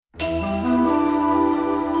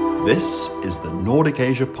This is the Nordic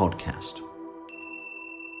Asia Podcast.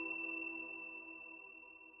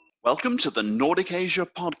 Welcome to the Nordic Asia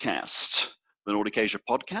Podcast. The Nordic Asia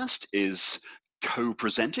Podcast is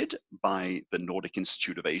co-presented by the Nordic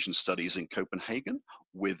Institute of Asian Studies in Copenhagen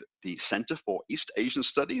with the Center for East Asian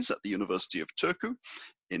Studies at the University of Turku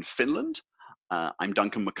in Finland. I'm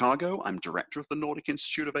Duncan McCargo. I'm director of the Nordic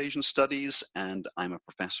Institute of Asian Studies, and I'm a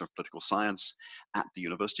professor of political science at the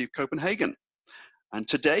University of Copenhagen. And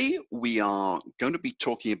today we are going to be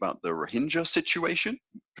talking about the Rohingya situation,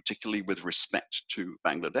 particularly with respect to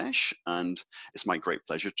Bangladesh. And it's my great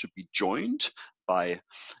pleasure to be joined by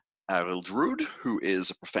Arild Ruud, who is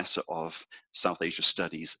a professor of South Asia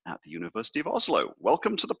Studies at the University of Oslo.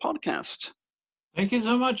 Welcome to the podcast. Thank you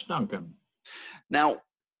so much, Duncan. Now,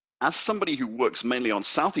 as somebody who works mainly on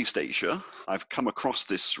Southeast Asia, I've come across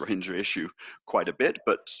this Rohingya issue quite a bit,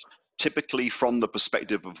 but typically from the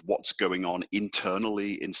perspective of what's going on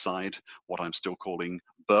internally inside what I'm still calling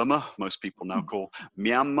Burma, most people now call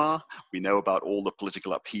Myanmar. We know about all the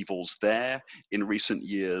political upheavals there in recent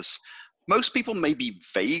years. Most people may be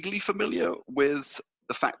vaguely familiar with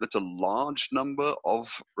the fact that a large number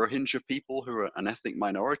of Rohingya people, who are an ethnic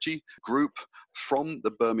minority group from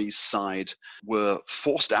the Burmese side, were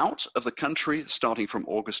forced out of the country starting from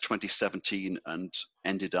August 2017 and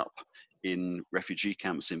ended up in refugee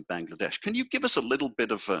camps in Bangladesh. Can you give us a little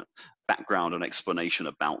bit of a background and explanation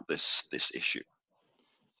about this issue?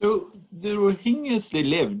 So the Rohingyas, they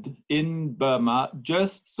lived in Burma,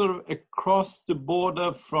 just sort of across the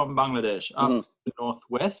border from Bangladesh, up the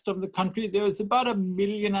northwest of the country. There was about 1.5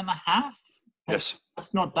 million. Yes.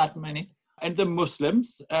 That's not that many. And the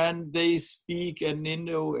Muslims, and they speak an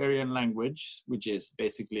Indo-Aryan language, which is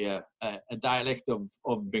basically a dialect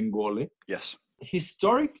of Bengali. Yes.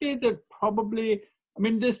 Historically, there's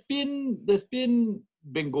been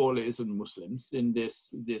Bengalis and Muslims in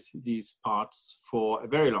these parts for a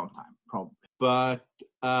very long time, probably. But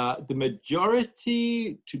the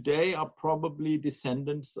majority today are probably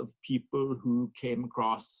descendants of people who came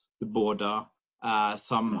across the border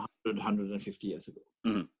some 150 years ago.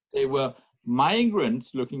 Mm-hmm. They were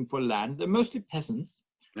migrants looking for land. They're mostly peasants.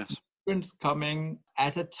 Yes. Migrants coming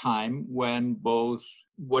at a time when both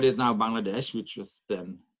what is now Bangladesh, which was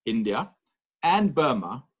then India, and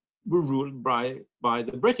Burma were ruled by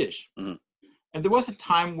the British. Mm-hmm. And there was a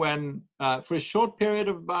time when, for a short period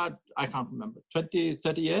of about, I can't remember, 20,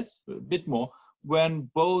 30 years, a bit more, when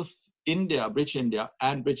both British India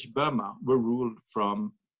and British Burma were ruled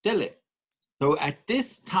from Delhi. So at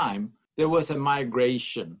this time, there was a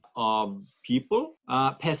migration of people,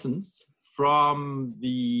 peasants, from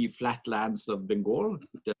the flatlands of Bengal,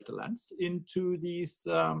 delta lands, into these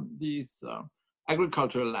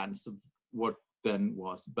agricultural lands of what then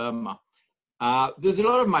was Burma. There's a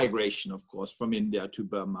lot of migration, of course, from India to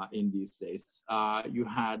Burma in these days. You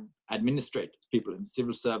had administrators, people in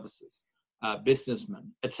civil services,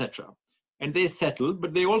 businessmen, etc. And they settled,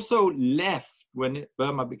 but they also left when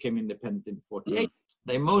Burma became independent in 1948.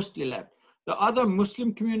 They mostly left. The other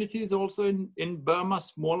Muslim communities also in Burma,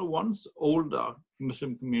 smaller ones, older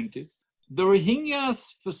Muslim communities. The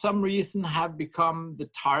Rohingyas, for some reason, have become the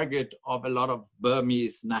target of a lot of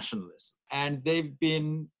Burmese nationalists. And they've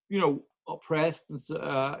been, oppressed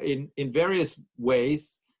in various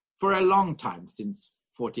ways for a long time, since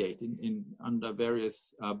 1948, under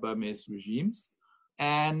various Burmese regimes,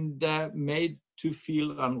 and made to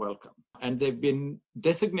feel unwelcome. And they've been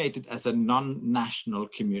designated as a non-national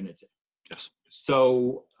community. Yes.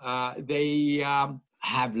 So they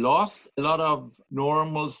have lost a lot of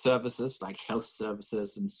normal services like health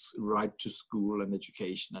services and right to school and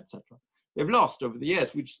education, etc. They've lost over the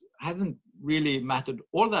years, which haven't really mattered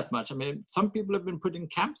all that much. I mean, some people have been put in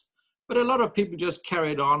camps, but a lot of people just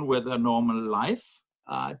carried on with their normal life,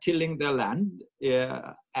 tilling their land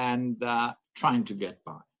and trying to get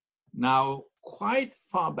by. Now, quite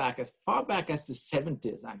far back as the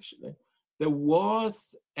 70s, actually, there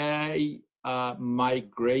was a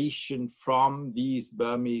migration from these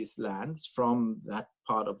Burmese lands, from that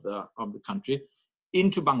part of the country,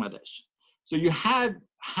 into Bangladesh. So you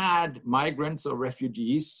had migrants or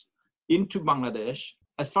refugees into Bangladesh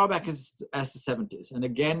as far back as the 70s. And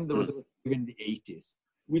again, there was in the 80s,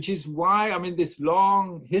 which is why, this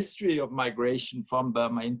long history of migration from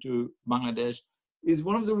Burma into Bangladesh is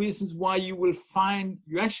one of the reasons why you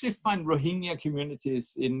actually find Rohingya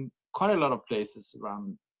communities in quite a lot of places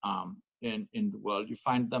around in the world. You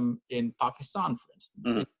find them in Pakistan, for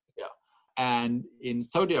instance, and in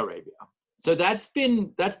Saudi Arabia. So that's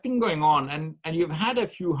been going on, and you've had a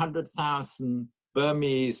few 100,000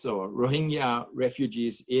 Burmese or Rohingya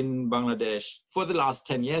refugees in Bangladesh for the last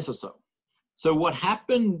 10 years or so. So what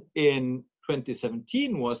happened in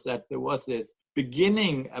 2017 was that there was this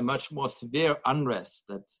beginning, a much more severe unrest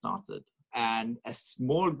that started. And a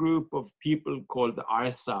small group of people called the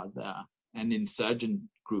ARSA, an insurgent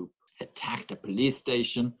group, attacked a police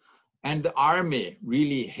station. And the army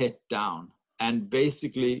really hit down and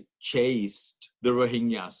basically chased the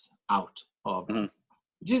Rohingyas out of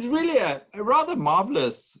which is really a rather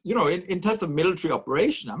marvelous, in terms of military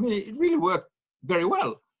operation. I mean, it really worked very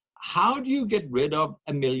well. How do you get rid of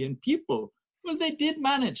 1 million people? Well, they did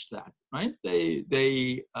manage that, right?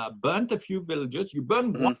 They burnt a few villages. You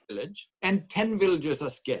burn one village and 10 villages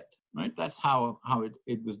are scared, right? That's how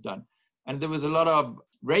it was done. And there was a lot of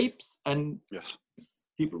rapes and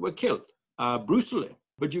people were killed brutally.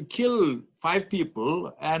 But you kill 5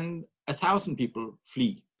 people and 1,000 people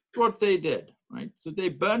flee. That's what they did, right? So they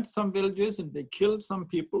burnt some villages and they killed some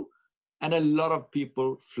people, and a lot of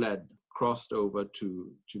people fled, crossed over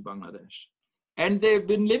to Bangladesh. And they've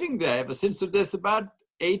been living there ever since. So there's about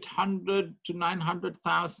 800 to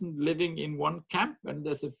 900,000 living in one camp, and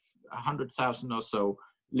there's 100,000 or so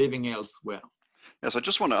living elsewhere. Yes, I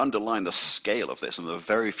just want to underline the scale of this, and there are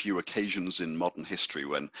very few occasions in modern history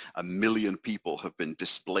when 1 million people have been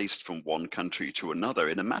displaced from one country to another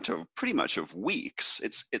in a matter of pretty much of weeks.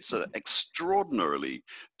 It's an extraordinarily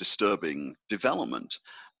disturbing development.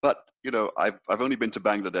 But I've only been to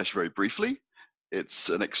Bangladesh very briefly. It's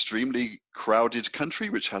an extremely crowded country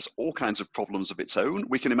which has all kinds of problems of its own.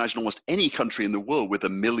 We can imagine almost any country in the world with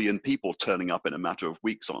 1 million people turning up in a matter of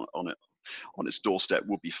weeks on its doorstep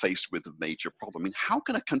will be faced with a major problem. I mean, how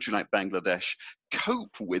can a country like Bangladesh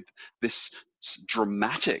cope with this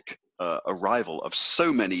dramatic arrival of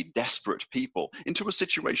so many desperate people into a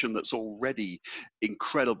situation that's already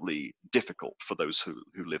incredibly difficult for those who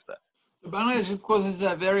live there? So Bangladesh, of course,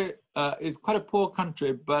 is quite a poor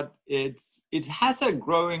country, but it has a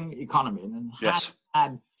growing economy and has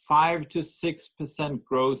had 5 to 6%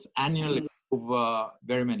 growth annually over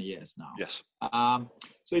very many years now. Yes.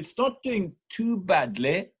 So it's not doing too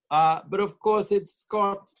badly, but of course it's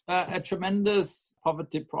got a tremendous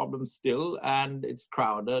poverty problem still, and it's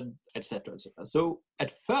crowded, etc., etc. So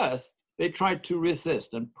at first they tried to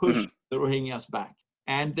resist and push the Rohingyas back,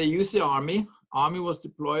 and they used the army. Army was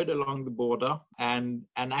deployed along the border and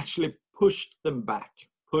actually pushed them back,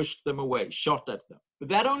 pushed them away, shot at them. But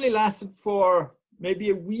that only lasted for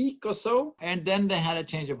maybe a week or so, and then they had a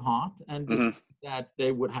change of heart and decided that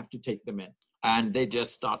they would have to take them in. And they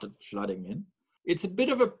just started flooding in. It's a bit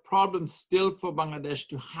of a problem still for Bangladesh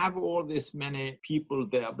to have all this many people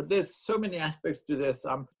there, but there's so many aspects to this.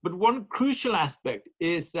 But one crucial aspect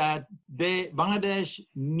is that Bangladesh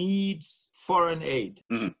needs foreign aid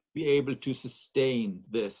to be able to sustain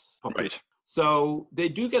this population. Right. So they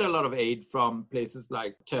do get a lot of aid from places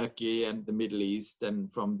like Turkey and the Middle East,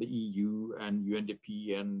 and from the EU and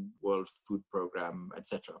UNDP and World Food Programme,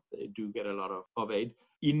 etc. They do get a lot of aid,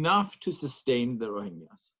 enough to sustain the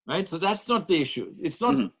Rohingyas, right? So that's not the issue. It's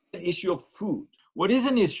not an issue of food. What is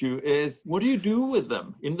an issue is, what do you do with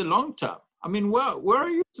them in the long term? I mean, where are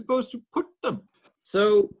you supposed to put them?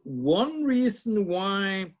 So one reason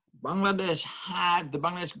why the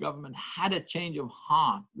Bangladesh government had a change of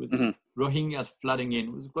heart with Rohingyas flooding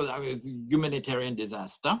in was because it was a humanitarian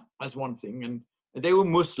disaster. That's one thing. And they were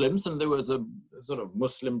Muslims, and there was a sort of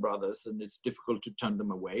Muslim brothers, and it's difficult to turn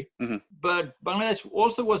them away. But Bangladesh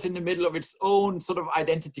also was in the middle of its own sort of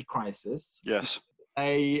identity crisis. Yes.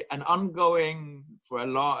 An ongoing,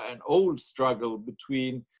 an old struggle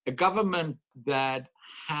between a government that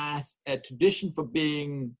has a tradition for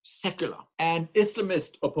being secular and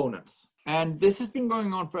Islamist opponents. And this has been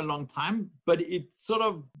going on for a long time, but it sort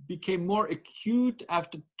of became more acute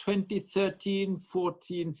after 2013,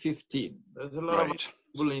 14, 15. There's a lot of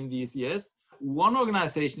people in these years. One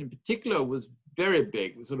organization in particular was very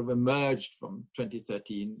big, sort of emerged from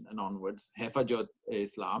 2013 and onwards,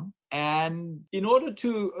 Islam. And in order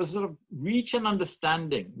to sort of reach an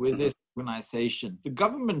understanding with this organization, the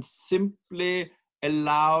government simply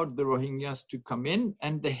allowed the Rohingyas to come in,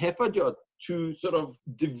 and the Hefajot to sort of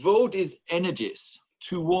devote its energies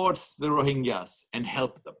towards the Rohingyas and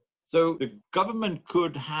help them. So the government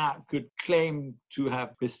could claim to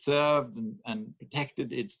have preserved and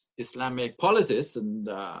protected its Islamic policies and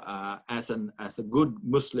as a good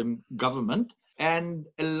Muslim government, and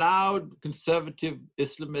allowed conservative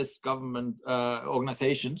Islamist government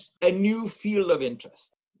organizations a new field of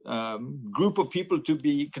interest. Group of people to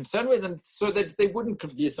be concerned with, and so that they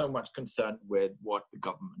wouldn't be so much concerned with what the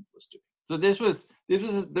government was doing. So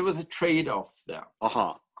there was a trade-off there.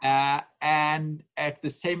 And at the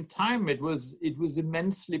same time, it was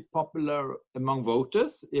immensely popular among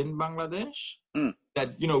voters in Bangladesh.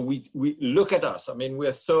 That we look at us. I mean,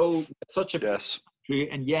 we're such a country,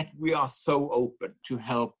 and yet we are so open to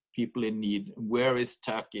help people in need. Where is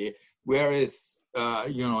Turkey? Where is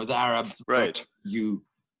the Arabs? Right. Look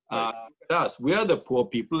at us. We are the poor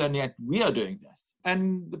people, and yet we are doing this.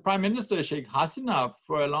 And the Prime Minister Sheikh Hasina,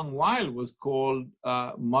 for a long while, was called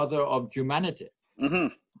Mother of Humanity. Mm-hmm.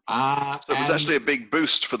 So it was actually a big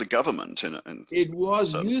boost for the government. It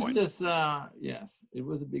was used as it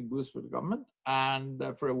was a big boost for the government. And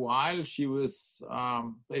for a while, she was.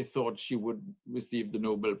 They thought she would receive the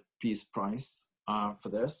Nobel Peace Prize for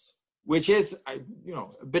this, which is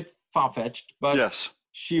a bit far-fetched, but yes.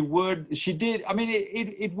 She did. I mean,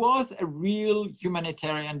 it was a real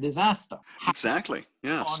humanitarian disaster. Exactly.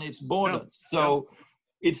 Yes. On its borders. Yeah. So. Yeah.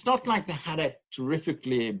 It's not like they had a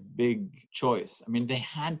terrifically big choice. I mean, they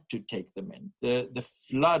had to take them in. The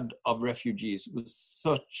flood of refugees was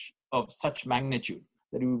of such magnitude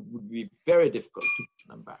that it would be very difficult to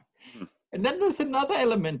put them back. Mm-hmm. And then there's another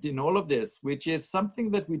element in all of this, which is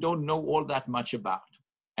something that we don't know all that much about.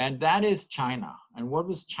 And that is China. And what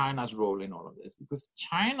was China's role in all of this? Because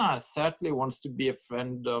China certainly wants to be a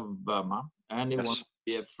friend of Burma, and it wants to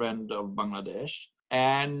be a friend of Bangladesh.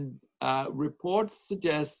 And reports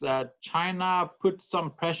suggest that China put some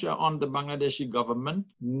pressure on the Bangladeshi government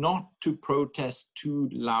not to protest too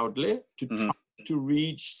loudly, to try to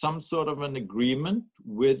reach some sort of an agreement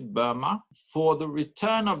with Burma for the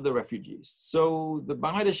return of the refugees. So the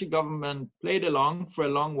Bangladeshi government played along for a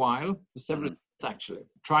long while, for several years actually,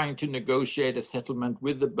 trying to negotiate a settlement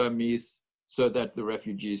with the Burmese so that the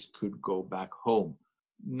refugees could go back home.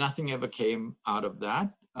 Nothing ever came out of that.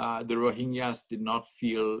 The Rohingyas did not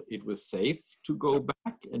feel it was safe to go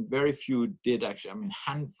back, and very few did actually. I mean, a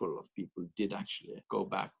handful of people did actually go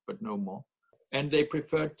back, but no more. And they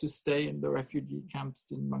preferred to stay in the refugee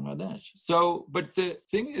camps in Bangladesh. So, but the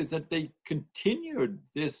thing is that they continued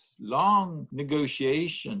this long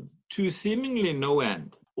negotiation to seemingly no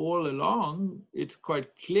end. All along, it's quite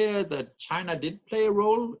clear that China did play a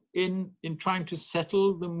role in trying to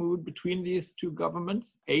settle the mood between these two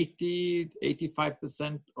governments.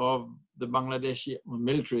 85% of the Bangladeshi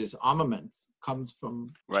military's armaments comes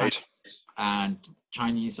from China. And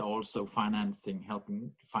Chinese are also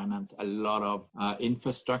helping to finance a lot of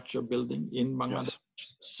infrastructure building in Bangladesh. Yes.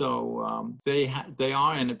 So they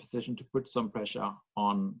are in a position to put some pressure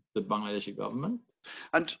on the Bangladeshi government.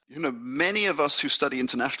 And, many of us who study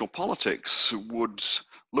international politics would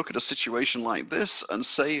look at a situation like this and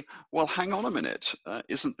say, well, hang on a minute,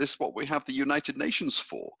 isn't this what we have the United Nations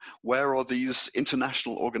for? Where are these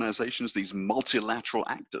international organizations, these multilateral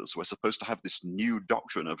actors? We're supposed to have this new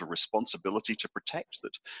doctrine of a responsibility to protect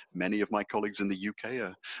that many of my colleagues in the UK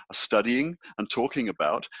are studying and talking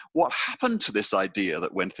about. What happened to this idea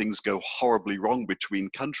that when things go horribly wrong between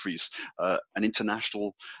countries, an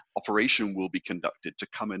international operation will be conducted to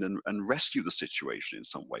come in and rescue the situation in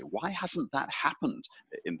some way? Why hasn't that happened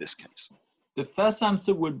in this case? The first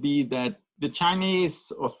answer would be that the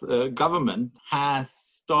Chinese government has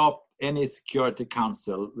stopped any Security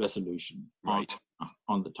Council resolution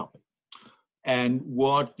on the topic. And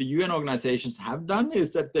what the UN organizations have done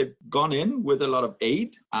is that they've gone in with a lot of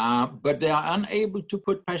aid, but they are unable to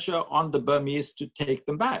put pressure on the Burmese to take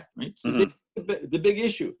them back. Right? So this is the big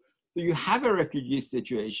issue. So you have a refugee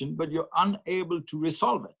situation, but you're unable to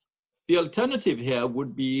resolve it. The alternative here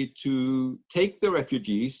would be to take the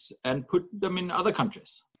refugees and put them in other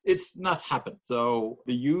countries. It's not happened. So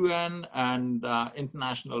the UN and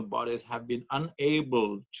international bodies have been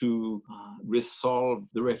unable to resolve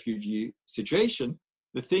the refugee situation.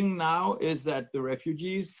 The thing now is that the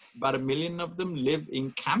refugees, about 1 million of them, live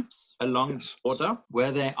in camps along the border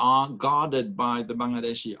where they are guarded by the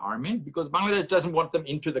Bangladeshi army because Bangladesh doesn't want them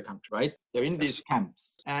into the country, right? They're in these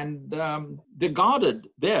camps. And they're guarded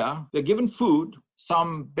there. They're given food,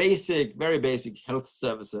 some very basic health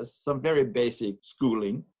services, some very basic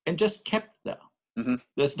schooling, and just kept there. Mm-hmm.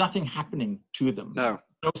 There's nothing happening to them. No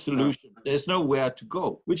solution. No. There's nowhere to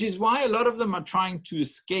go, which is why a lot of them are trying to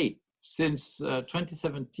escape. Since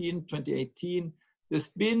 2017, 2018, there's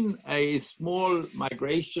been a small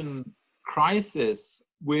migration crisis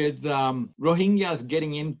with Rohingyas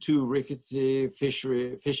getting into rickety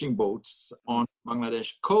fishing boats on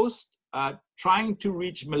Bangladesh coast, trying to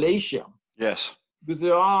reach Malaysia. Yes. Because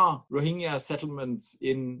there are Rohingya settlements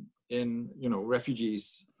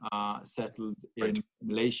refugees settled in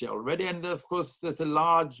Malaysia already. And of course, there's a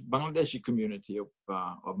large Bangladeshi community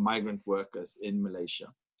of migrant workers in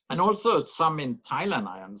Malaysia. And also some in Thailand,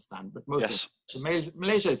 I understand, but most Yes. so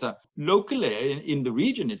Malaysia is locally in the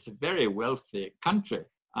region, it's a very wealthy country.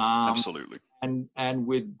 Absolutely. And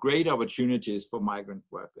with great opportunities for migrant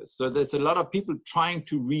workers. So there's a lot of people trying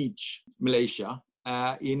to reach Malaysia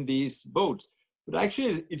in these boats. But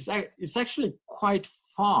actually, it's actually quite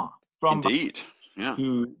far from Indeed. Yeah.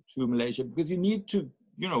 to Malaysia, because you need to,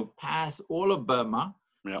 pass all of Burma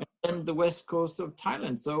and the west coast of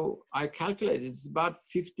Thailand. So I calculated it's about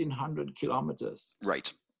 1,500 kilometers.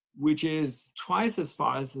 Right. Which is twice as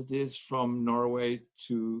far as it is from Norway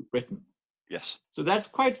to Britain. Yes. So that's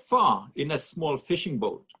quite far in a small fishing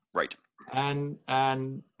boat. Right. And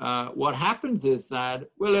what happens is that,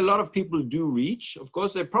 well, a lot of people do reach. Of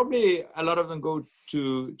course, a lot of them go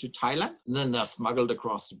to Thailand, and then they're smuggled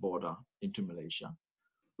across the border into Malaysia.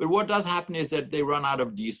 But what does happen is that they run out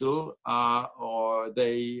of diesel, or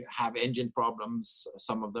they have engine problems,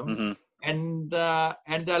 some of them, and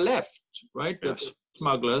they're left, right? Yes. The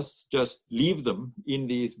smugglers just leave them in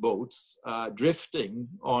these boats, drifting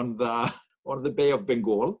on the Bay of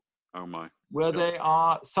Bengal. Oh my. Where they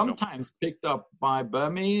are sometimes picked up by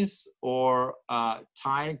Burmese or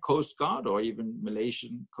Thai Coast Guard or even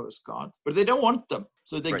Malaysian Coast Guard, but they don't want them.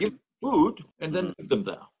 So they give food and then leave them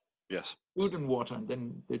there. Yes. Food and water, and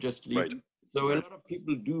then they just leave them. So a lot of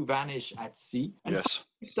people do vanish at sea, and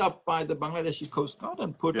picked up by the Bangladeshi Coast Guard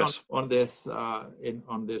and put on this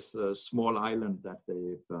small island that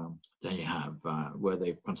they have where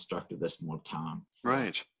they've constructed a small town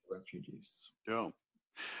for refugees. Yeah.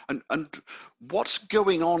 And what's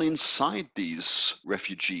going on inside these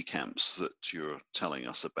refugee camps that you're telling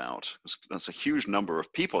us about? That's a huge number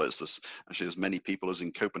of people. It's actually as many people as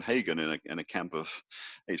in Copenhagen in a camp of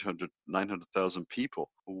 900,000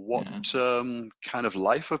 people. What kind of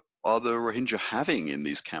life are the Rohingya having in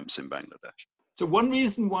these camps in Bangladesh? So one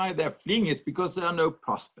reason why they're fleeing is because there are no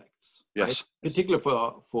prospects. Yes. Right? Particularly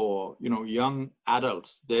for young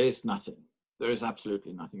adults, there is nothing. There is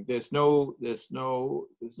absolutely nothing. There's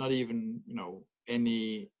not even,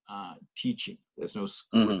 any teaching. There's no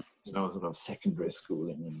school. There's no sort of secondary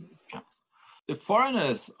schooling in these camps. The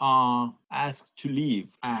foreigners are asked to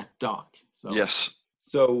leave at dark.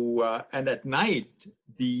 So and at night,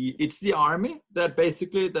 it's the army that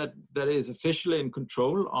basically that is officially in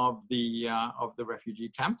control of the refugee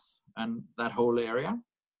camps and that whole area.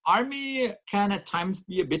 Army can at times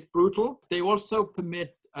be a bit brutal. They also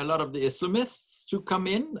permit a lot of the Islamists to come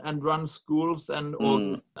in and run schools and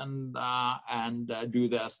do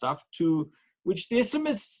their stuff too, which the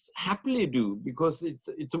Islamists happily do because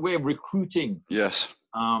it's a way of recruiting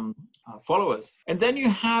followers. And then you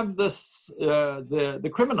have the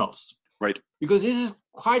criminals, right? Because this is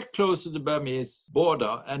quite close to the Burmese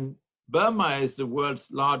border, and Burma is the world's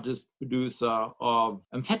largest producer of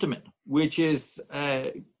amphetamine, which is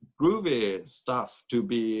groovy stuff to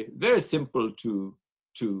be very simple to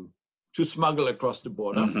smuggle across the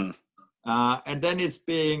border. And then it's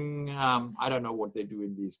being, I don't know what they do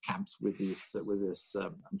in these camps with this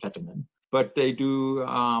amphetamine, but they do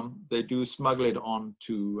smuggle it on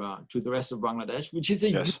to the rest of Bangladesh, which is a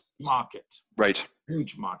huge market. Right.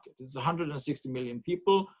 Huge market. It's 160 million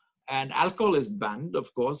people. And alcohol is banned,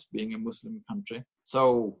 of course, being a Muslim country.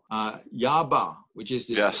 So yaba, which is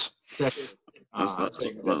this that's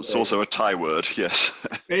also a Thai word, yes.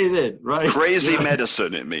 Is it, right? Crazy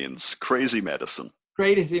medicine, it means. Crazy medicine.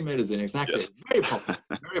 Crazy medicine, exactly. Yes.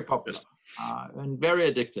 Very popular, and very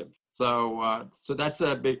addictive. So that's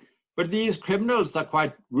a big. But these criminals are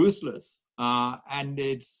quite ruthless, and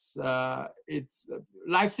it's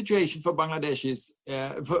life situation for Bangladesh is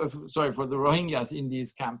for the Rohingyas in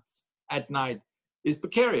these camps at night is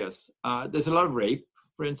precarious. There's a lot of rape,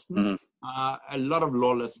 for instance, a lot of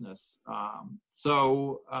lawlessness.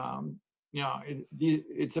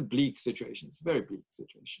 It's a bleak situation. It's a very bleak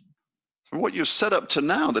situation. From what you've set up to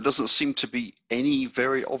now, there doesn't seem to be any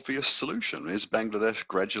very obvious solution. Is Bangladesh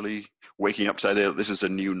gradually waking up to the idea that this is a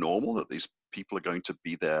new normal, that these people are going to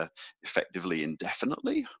be there effectively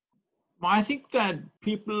indefinitely? Well, I think that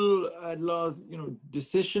people,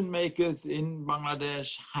 decision makers in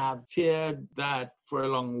Bangladesh have feared that for a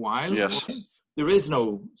long while. Yes. There is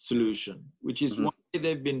no solution, which is why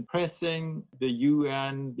they've been pressing the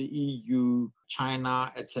UN, the EU, China,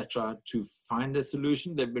 etc., to find a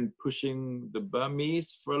solution. They've been pushing the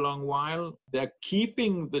Burmese for a long while. They're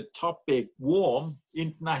keeping the topic warm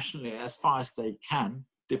internationally as far as they can,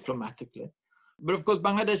 diplomatically. But of course,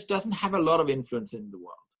 Bangladesh doesn't have a lot of influence in the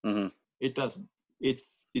world. It doesn't.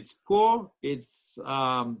 It's poor. It's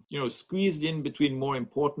squeezed in between more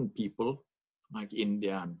important people like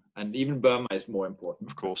India, and even Burma is more important.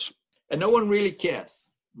 Of course. And no one really cares.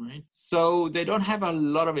 right? So they don't have a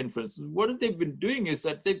lot of influence. What they've been doing is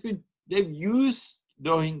that they've used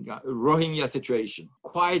the Rohingya situation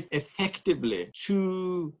quite effectively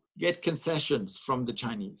to get concessions from the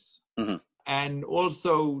Chinese. Mm-hmm. And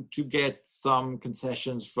also to get some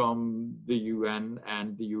concessions from the UN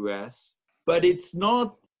and the US. But it's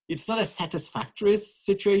not a satisfactory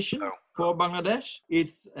situation for Bangladesh.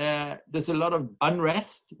 There's a lot of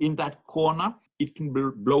unrest in that corner. It can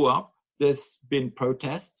blow up. There's been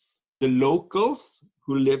protests. The locals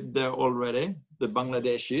who live there already, the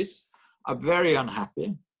Bangladeshis, are very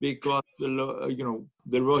unhappy because the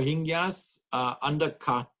Rohingyas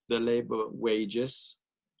undercut the labor wages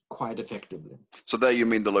quite effectively. So there you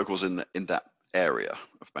mean the locals in that area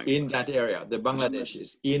of Bangladesh? In that area, the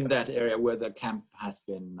Bangladeshis, in that area where the camp has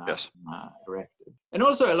been erected. And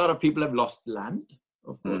also a lot of people have lost land,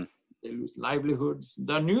 of course. They lose livelihoods.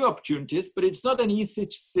 There are new opportunities, but it's not an easy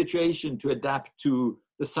situation to adapt to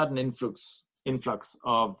the sudden influx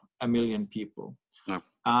of 1 million people. No.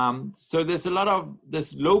 So there's a lot of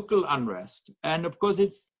this local unrest. And of course,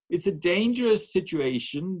 it's a dangerous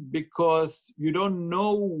situation because you don't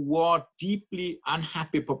know what deeply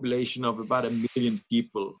unhappy population of about 1 million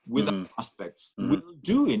people without prospects will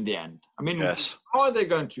do in the end. I mean, how are they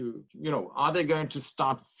going to, are they going to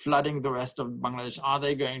start flooding the rest of Bangladesh? Are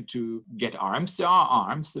they going to get arms? There are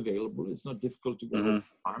arms available. It's not difficult to get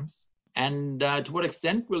arms. And to what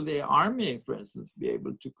extent will the army, for instance, be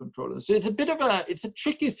able to control it? So it's a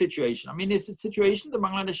tricky situation. I mean, it's a situation the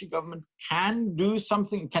Bangladeshi government can do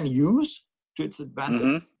something, can use to its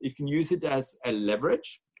advantage. It can use it as a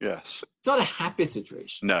leverage. Yes. It's not a happy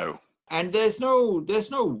situation. No. And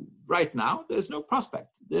right now, there's no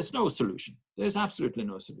prospect. There's no solution. There's absolutely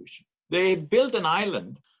no solution. They built an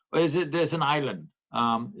island. There's an island.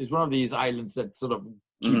 It's one of these islands that sort of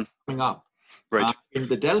keep coming up. Right. In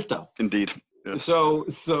the delta. Indeed. Yes. So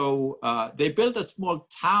they built a small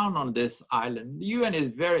town on this island. The UN is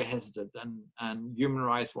very hesitant and Human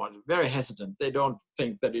Rights Watch is very hesitant. They don't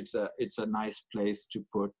think that it's a nice place to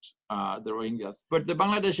put the Rohingyas. But the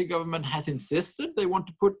Bangladeshi government has insisted they want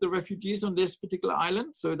to put the refugees on this particular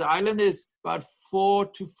island. So the island is about 4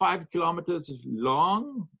 to 5 kilometers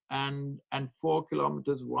long and 4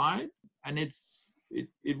 kilometers wide. And it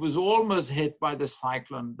was almost hit by the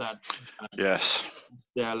cyclone that was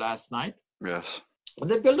there last night. Yes. And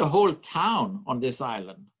they built a whole town on this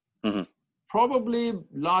island, probably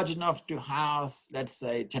large enough to house, let's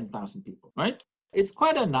say, 10,000 people, right? It's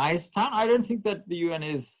quite a nice town. I don't think that the UN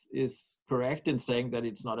is correct in saying that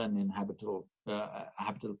it's not an habitable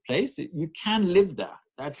place. You can live there.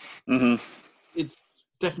 It's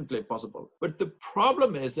definitely possible. But the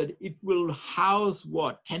problem is that it will house,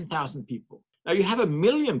 10,000 people. Now you have 1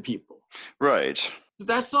 million people. Right. So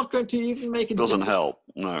that's not going to even make it. Doesn't help.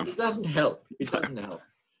 No. It doesn't help. It doesn't help.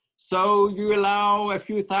 So you allow a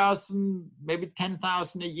few thousand, maybe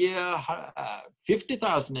 10,000 a year,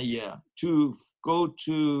 50,000 a year to go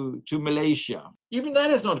to Malaysia. Even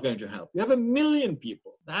that is not going to help. You have 1 million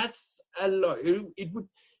people. That's a lot. It would,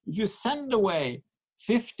 if you send away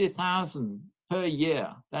 50,000 per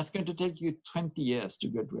year, that's going to take you 20 years to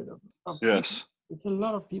get rid of them. Yes. It's a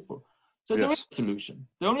lot of people. So there is a solution.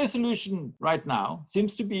 The only solution right now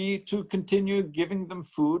seems to be to continue giving them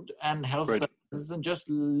food and health services and just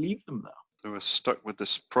leave them there. They were stuck with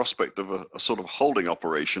this prospect of a sort of holding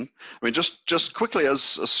operation. I mean, just quickly, as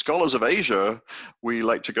scholars of Asia, we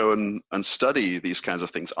like to go and study these kinds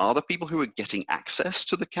of things. Are there people who are getting access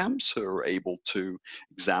to the camps, who are able to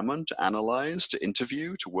examine, to analyze, to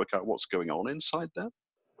interview, to work out what's going on inside there?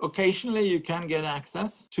 Occasionally, you can get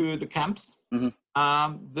access to the camps.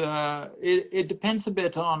 It depends a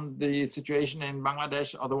bit on the situation in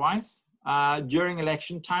Bangladesh otherwise. During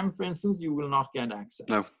election time, for instance, you will not get access.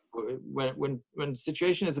 No. When the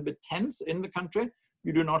situation is a bit tense in the country,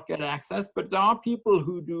 you do not get access. But there are people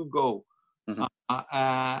who do go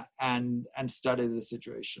and study the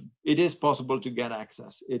situation. It is possible to get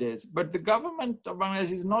access. It is. But the government of Bangladesh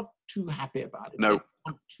is not too happy about it. No.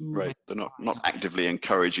 Right. They're not actively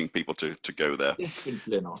encouraging people to go there.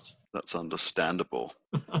 Definitely not. That's understandable.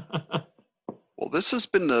 Well, this has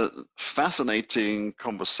been a fascinating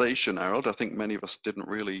conversation, Arild. I think many of us didn't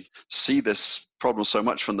really see this problem so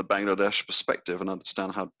much from the Bangladesh perspective and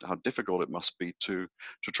understand how difficult it must be to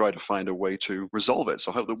try to find a way to resolve it.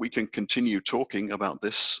 So I hope that we can continue talking about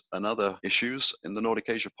this and other issues in the Nordic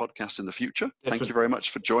Asia podcast in the future. Definitely. Thank you very much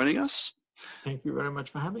for joining us. Thank you very much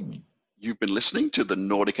for having me. You've been listening to the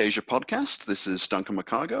Nordic Asia podcast. This is Duncan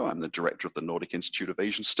McCargo. I'm the director of the Nordic Institute of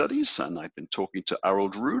Asian Studies, and I've been talking to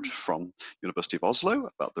Arild Ruud from University of Oslo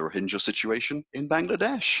about the Rohingya situation in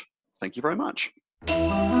Bangladesh. Thank you very much.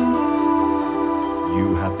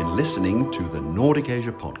 You have been listening to the Nordic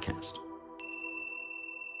Asia Podcast.